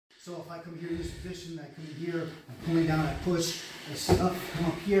So if I come here in this position, I come in here, I'm pulling down, I push, I sit up, come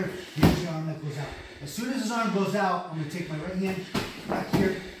up here, here's the arm that goes out. As soon as his arm goes out, I'm going to take my right hand back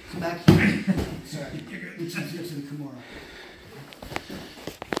here, come back here. Sorry, it's easier to the Kimura.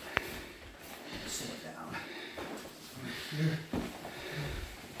 Slow it down. Here.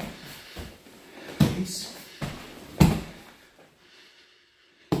 Release.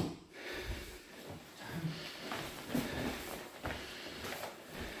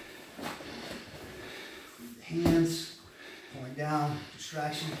 Hands, pulling down,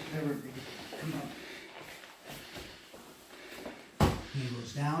 distraction, whatever they come up. Hand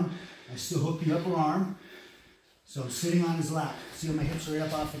goes down. I still hook the upper arm. So I'm sitting on his lap. See how my hips are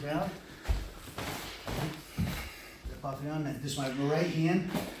up off the ground? Up off the ground. This is my right hand.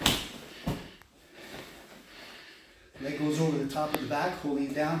 Leg goes over the top of the back,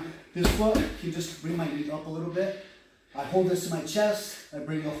 holding it down. This foot can just bring my knee up a little bit. I hold this to my chest. I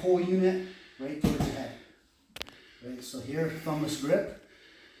bring the whole unit right towards the head. Right, so here, thumbless grip,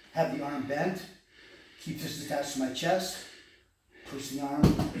 have the arm bent, keep this attached to my chest, push the arm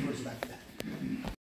towards the back of the head.